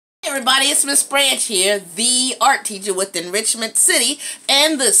everybody, it's Miss Branch here, the art teacher with Enrichment City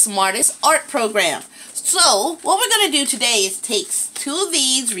and the SmARTist art program. So, what we're going to do today is take two of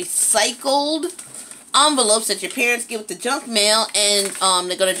these recycled envelopes that your parents give with the junk mail and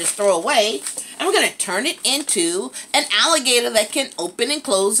they're going to just throw away, and we're going to turn it into an alligator that can open and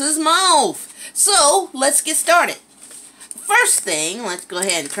close his mouth. So, let's get started. First thing, let's go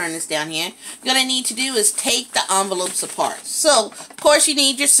ahead and turn this down here. You're going to need to do is take the envelopes apart. So, of course, you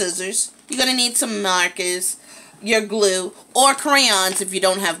need your scissors. You're going to need some markers, your glue, or crayons if you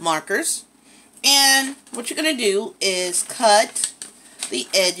don't have markers. And what you're going to do is cut the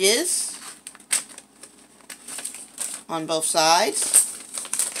edges on both sides.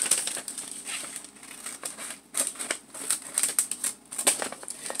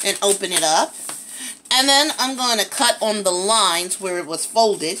 And open it up. And then I'm going to cut on the lines where it was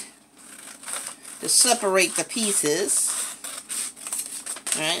folded to separate the pieces.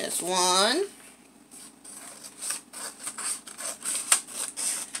 Alright, that's one.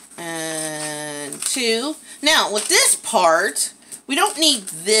 And two. Now, with this part, we don't need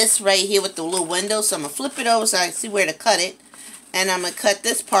this right here with the little window, so I'm going to flip it over so I can see where to cut it. And I'm going to cut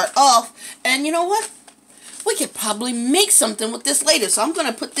this part off. And you know what? We could probably make something with this later. So I'm going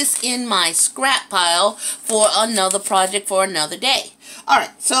to put this in my scrap pile for another project for another day.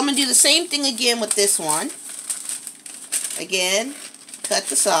 Alright, so I'm going to do the same thing again with this one. Again, cut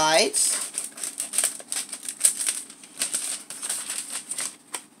the sides.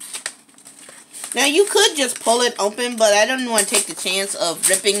 Now you could just pull it open, but I don't want to take the chance of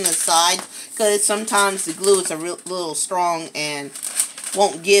ripping the side because sometimes the glue is a little strong and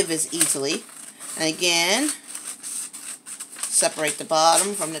won't give as easily. And again, separate the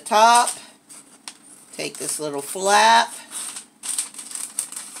bottom from the top. Take this little flap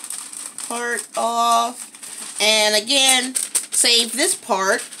part off. And again, save this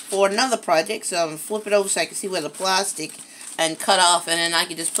part for another project. So I'm going to flip it over so I can see where the plastic and cut off. And then I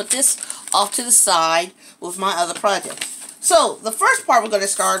can just put this off to the side with my other project. So the first part we're going to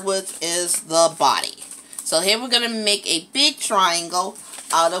start with is the body. So here we're going to make a big triangle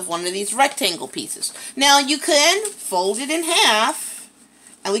out of one of these rectangle pieces. Now you can fold it in half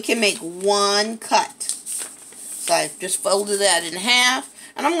and we can make one cut. So I've just folded that in half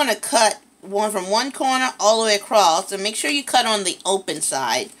and I'm going to cut one from one corner all the way across, and make sure you cut on the open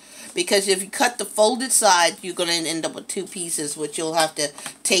side, because if you cut the folded side you're going to end up with two pieces which you'll have to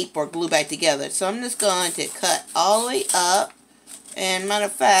tape or glue back together. So I'm just going to cut all the way up, and matter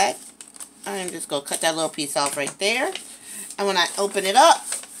of fact I'm just going to cut that little piece off right there. And when I open it up,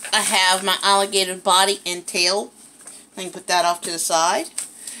 I have my alligator body and tail. I can put that off to the side.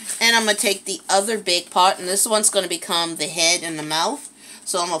 And I'm going to take the other big part, and this one's going to become the head and the mouth.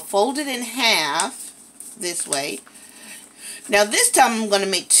 So I'm going to fold it in half this way. Now this time I'm going to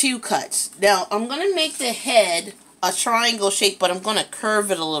make two cuts. Now I'm going to make the head a triangle shape, but I'm going to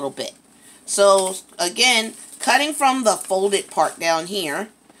curve it a little bit. So again, cutting from the folded part down here,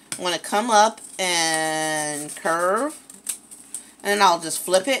 I'm going to come up and curve. And I'll just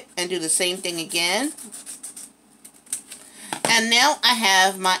flip it and do the same thing again. And now I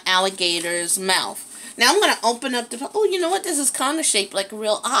have my alligator's mouth. Now I'm going to open up the... Oh, you know what? This is kind of shaped like a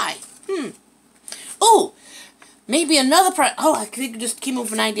real eye. Oh, maybe another... Oh, I just came up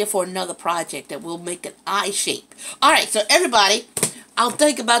with an idea for another project that will make an eye shape. Alright, so everybody, I'll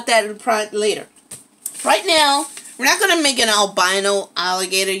think about that later. Right now, we're not going to make an albino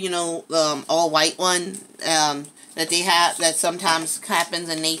alligator, you know, all white one. That they have, that sometimes happens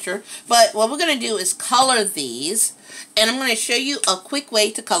in nature. But what we're going to do is color these, and I'm going to show you a quick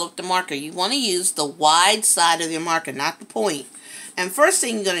way to color with the marker. You want to use the wide side of your marker, not the point. And first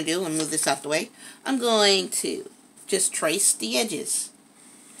thing you're going to do, let me move this out the way, I'm going to just trace the edges.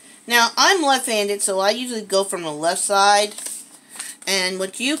 Now, I'm left-handed, so I usually go from the left side. And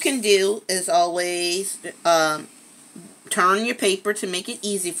what you can do is always turn your paper to make it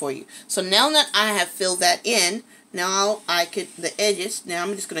easy for you. So now that I have filled that in, now I could, the edges, now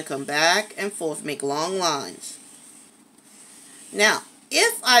I'm just going to come back and forth, make long lines. Now,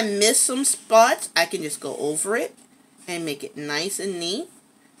 if I miss some spots, I can just go over it and make it nice and neat.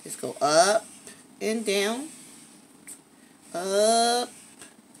 Just go up and down, up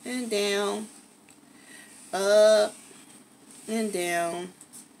and down, up and down.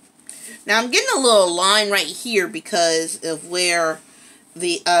 Now I'm getting a little line right here because of where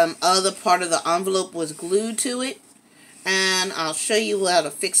the other part of the envelope was glued to it, and I'll show you how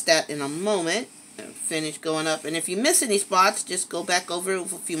to fix that in a moment. Finish going up, and if you miss any spots, just go back over it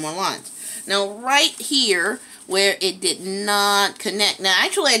with a few more lines. Now right here where it did not connect. Now,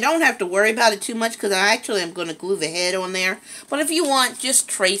 actually, I don't have to worry about it too much because I actually am going to glue the head on there. But if you want, just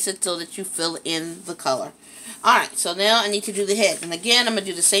trace it so that you fill in the color. Alright, so now I need to do the head. And again, I'm going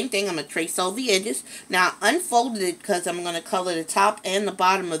to do the same thing. I'm going to trace all the edges. Now, I unfolded it because I'm going to color the top and the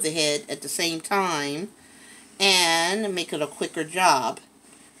bottom of the head at the same time. And make it a quicker job.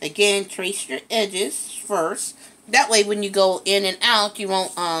 Again, trace your edges first. That way, when you go in and out, you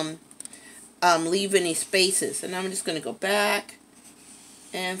won't leave any spaces. And I'm just going to go back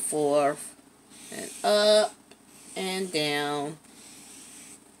and forth and up and down.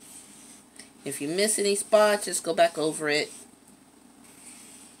 If you miss any spots, just go back over it.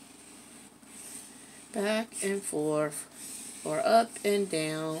 Back and forth, or up and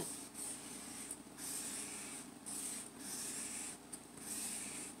down.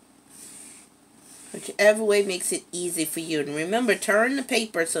 Whichever way makes it easy for you. And remember, turn the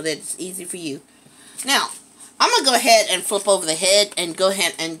paper so that it's easy for you. Now, I'm going to go ahead and flip over the head and go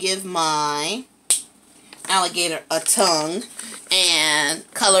ahead and give my alligator a tongue and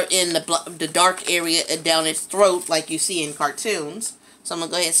color in the dark area down its throat like you see in cartoons. So I'm going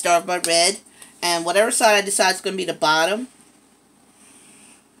to go ahead and start with my red. And whatever side I decide is going to be the bottom,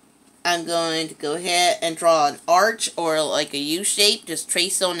 I'm going to go ahead and draw an arch or like a U shape. Just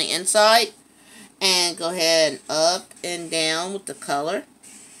trace on the inside. And go ahead and up and down with the color.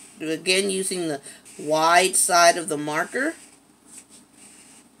 Again, using the wide side of the marker.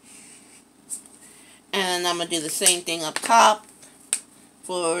 And I'm going to do the same thing up top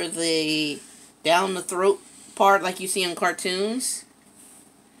for the down the throat part like you see in cartoons.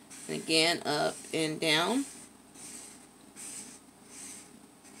 Again, up and down.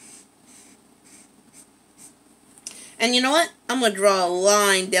 And you know what? I'm going to draw a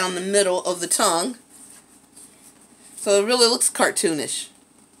line down the middle of the tongue. So it really looks cartoonish.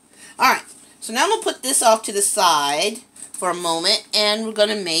 Alright, so now I'm going to put this off to the side for a moment. And we're going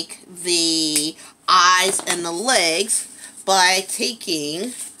to make the eyes and the legs by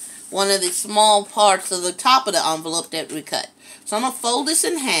taking one of the small parts of the top of the envelope that we cut. So I'm going to fold this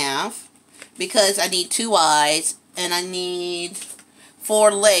in half because I need 2 eyes and I need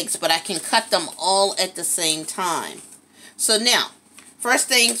 4 legs, but I can cut them all at the same time. So now, first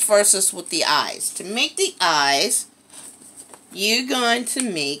things first is with the eyes. To make the eyes, you're going to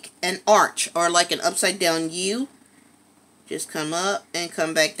make an arch or like an upside down U. Just come up and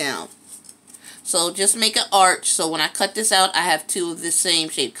come back down. So just make an arch so when I cut this out, I have 2 of the same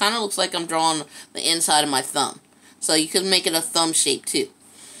shape. Kind of looks like I'm drawing the inside of my thumb. So you can make it a thumb shape too.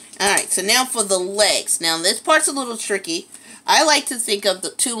 Alright, so now for the legs. Now this part's a little tricky. I like to think of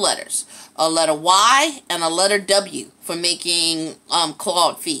the 2 letters. A letter Y and a letter W for making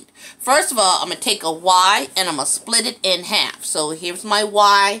clawed feet. First of all, I'm going to take a Y and I'm going to split it in half. So here's my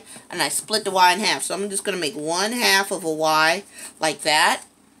Y and I split the Y in half. So I'm just going to make 1/2 of a Y like that.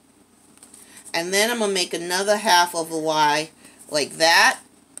 And then I'm going to make another half of a Y like that.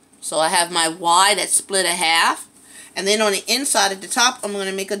 So I have my Y that's split in half. And then on the inside at the top, I'm going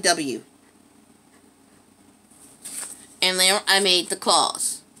to make a W. And there I made the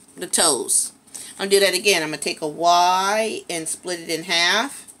claws, the toes. I'm going to do that again. I'm going to take a Y and split it in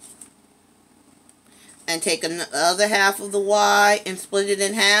half. And take another half of the Y and split it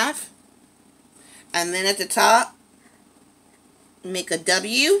in half. And then at the top, make a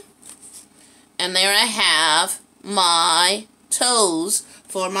W. And there I have my toes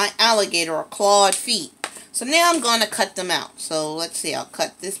for my alligator or clawed feet. So now I'm going to cut them out. So let's see, I'll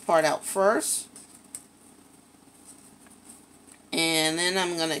cut this part out first. And then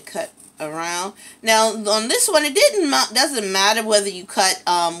I'm going to cut around. Now on this one, it doesn't matter whether you cut,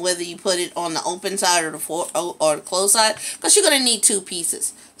 whether you put it on the open side or the closed side, because you're going to need 2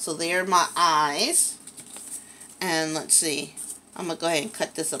 pieces. So there are my eyes. And let's see, I'm going to go ahead and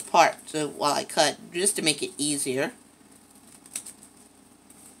cut this apart while I cut, just to make it easier.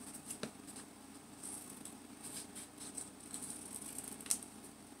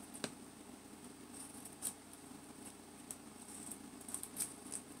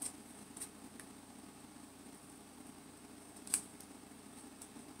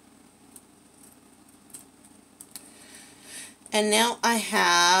 And now I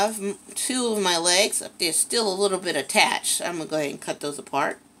have 2 of my legs. They're still a little bit attached. I'm going to go ahead and cut those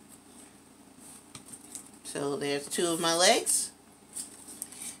apart. So there's 2 of my legs.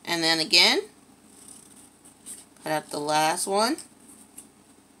 And then again, cut out the last one.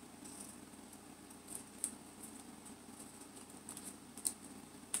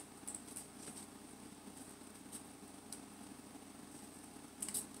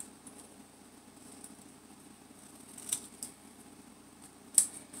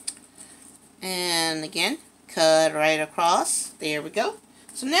 And again, cut right across. There we go.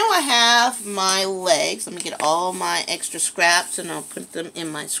 So now I have my legs. Let me get all my extra scraps and I'll put them in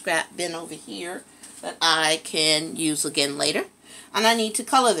my scrap bin over here that I can use again later. And I need to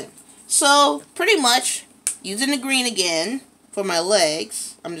color them. So pretty much using the green again for my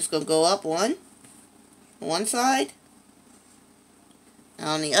legs, I'm just going to go up one side,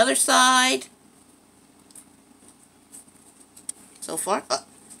 on the other side, so far,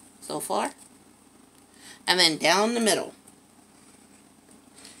 and then down the middle.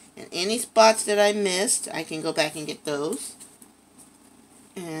 And any spots that I missed, I can go back and get those.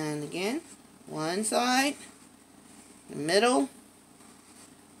 And again, one side, the middle,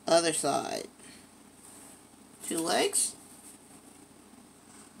 other side. 2 legs.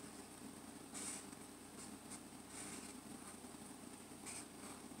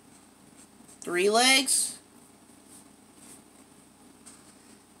 Three legs.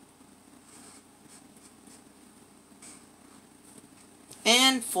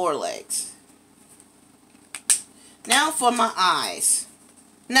 And 4 legs. Now for my eyes.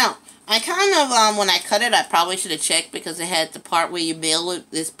 Now, I kind of, when I cut it, I probably should have checked because it had the part where you mail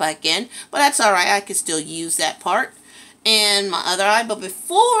this back in. But that's alright, I can still use that part. And my other eye. But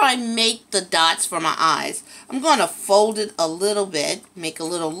before I make the dots for my eyes, I'm going to fold it a little bit, make a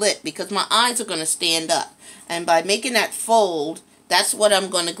little lip, because my eyes are going to stand up. And by making that fold, that's what I'm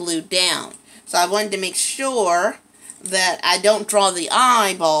going to glue down. So I wanted to make sure that I don't draw the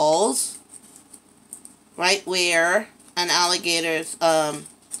eyeballs right where an alligator's,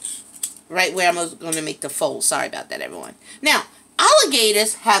 right where I'm going to make the fold. Sorry about that, everyone. Now,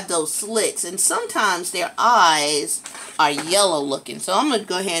 alligators have those slits, and sometimes their eyes are yellow looking. So I'm going to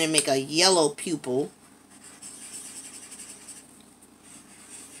go ahead and make a yellow pupil.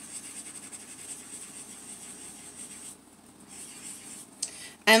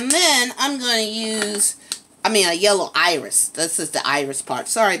 And then I'm going to use, a yellow iris. This is the iris part.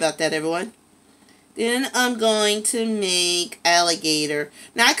 Sorry about that, everyone. Then I'm going to make alligator.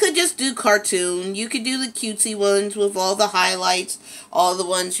 Now, I could just do cartoon. You could do the cutesy ones with all the highlights, all the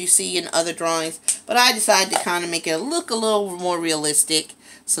ones you see in other drawings. But I decided to kind of make it look a little more realistic.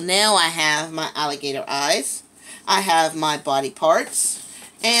 So now I have my alligator eyes. I have my body parts.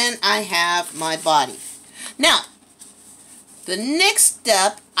 And I have my body. Now, the next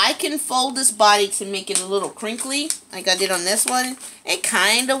step, I can fold this body to make it a little crinkly, like I did on this one. It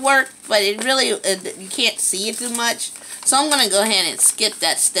kind of worked, but it really, you can't see it too much. So I'm going to go ahead and skip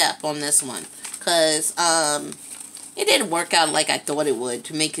that step on this one, because it didn't work out like I thought it would,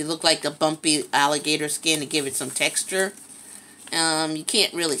 to make it look like the bumpy alligator skin to give it some texture. You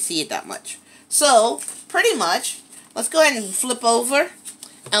can't really see it that much. So, pretty much, let's go ahead and flip over.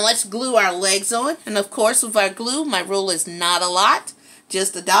 And let's glue our legs on. And of course, with our glue, my rule is not a lot.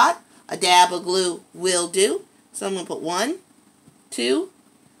 Just a dot. A dab of glue will do. So I'm going to put 1, 2,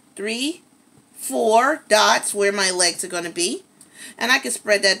 3, 4 dots where my legs are going to be. And I can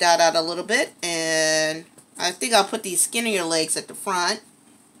spread that dot out a little bit. And I think I'll put these skinnier legs at the front.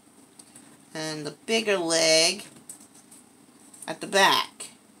 And the bigger leg at the back.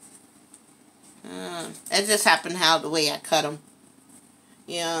 It just happened how the way I cut them.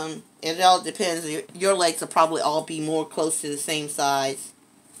 It all depends. Your legs will probably all be more close to the same size.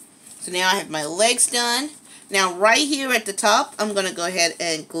 So now I have my legs done. Now right here at the top, I'm going to go ahead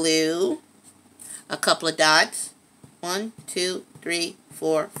and glue a couple of dots. 1, 2, 3,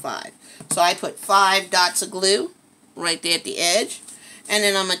 4, 5. So I put 5 dots of glue right there at the edge. And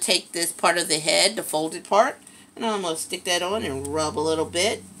then I'm going to take this part of the head, the folded part, and I'm going to stick that on and rub a little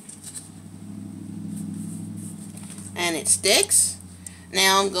bit. And it sticks.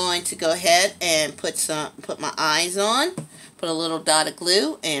 Now I'm going to go ahead and put my eyes on, put a little dot of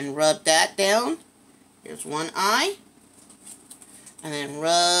glue and rub that down. Here's one eye. And then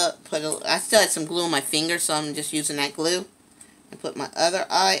I still had some glue on my finger, so I'm just using that glue. And put my other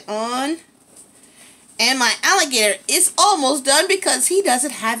eye on. And my alligator is almost done because he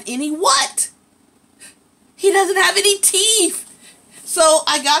doesn't have any what? He doesn't have any teeth. So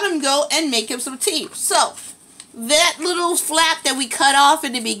I got him to go and make him some teeth. So that little flap that we cut off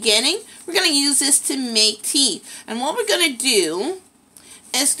in the beginning, we're going to use this to make teeth. And what we're going to do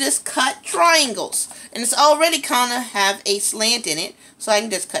is just cut triangles. And it's already kind of have a slant in it. So I can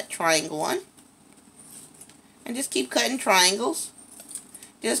just cut triangle 1. And just keep cutting triangles.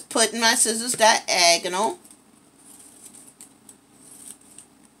 Just putting my scissors diagonal.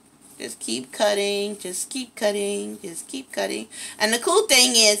 Just keep cutting, just keep cutting, just keep cutting. And the cool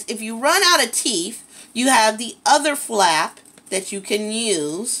thing is, if you run out of teeth, you have the other flap that you can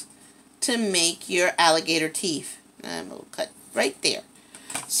use to make your alligator teeth. And we'll cut right there.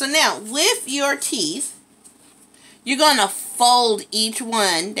 So now, with your teeth, you're going to fold each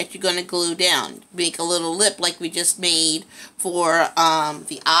one that you're going to glue down. Make a little lip like we just made for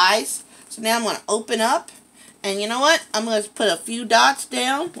the eyes. So now I'm going to open up. And you know what? I'm going to put a few dots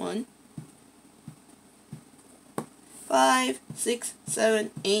down. 1, 5, 6,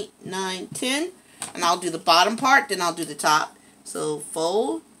 7, 8, 9, 10. And I'll do the bottom part, then I'll do the top. So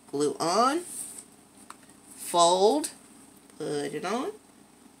fold, glue on, fold, put it on,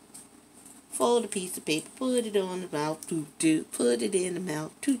 fold a piece of paper, put it on the mouth, put it in the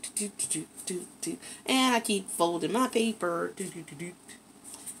mouth, and I keep folding my paper,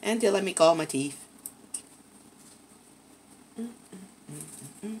 until I make all my teeth.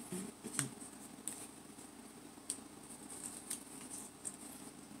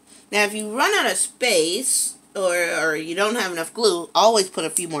 Now, if you run out of space, or you don't have enough glue, always put a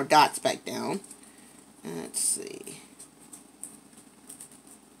few more dots back down. Let's see.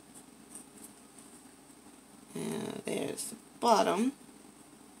 Now, there's the bottom.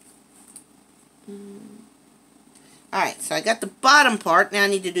 Alright, so I got the bottom part. Now I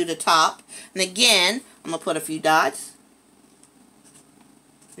need to do the top. And again, I'm going to put a few dots.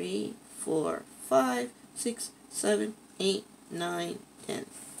 3, 4, 5, 6, 7, 8, 9, 10.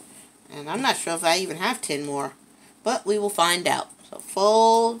 And I'm not sure if I even have 10 more, but we will find out. So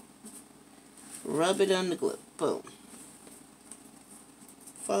fold, rub it on the glue, boom.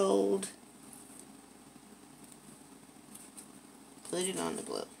 Fold, put it on the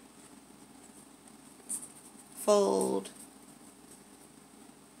glue. Fold,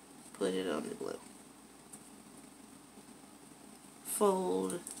 put it on the glue.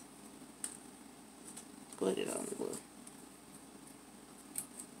 Fold, put it on the glue.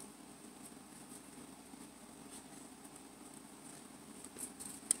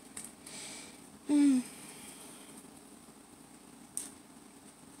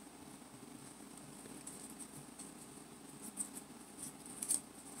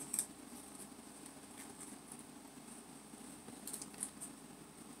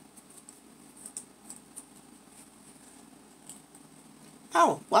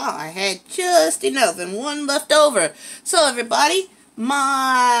 Oh, wow, I had just enough and one left over. So, everybody,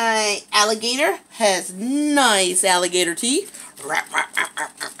 my alligator has nice alligator teeth.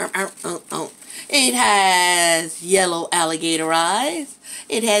 It has yellow alligator eyes.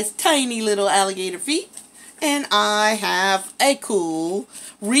 It has tiny little alligator feet. And I have a cool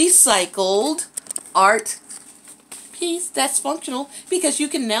recycled art piece that's functional because you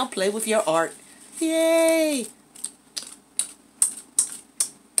can now play with your art. Yay!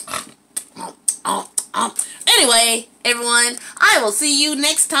 Anyway, everyone, I will see you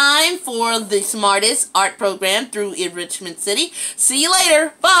next time for the SmARTist art program through Enrichment City. See you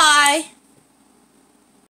later. Bye!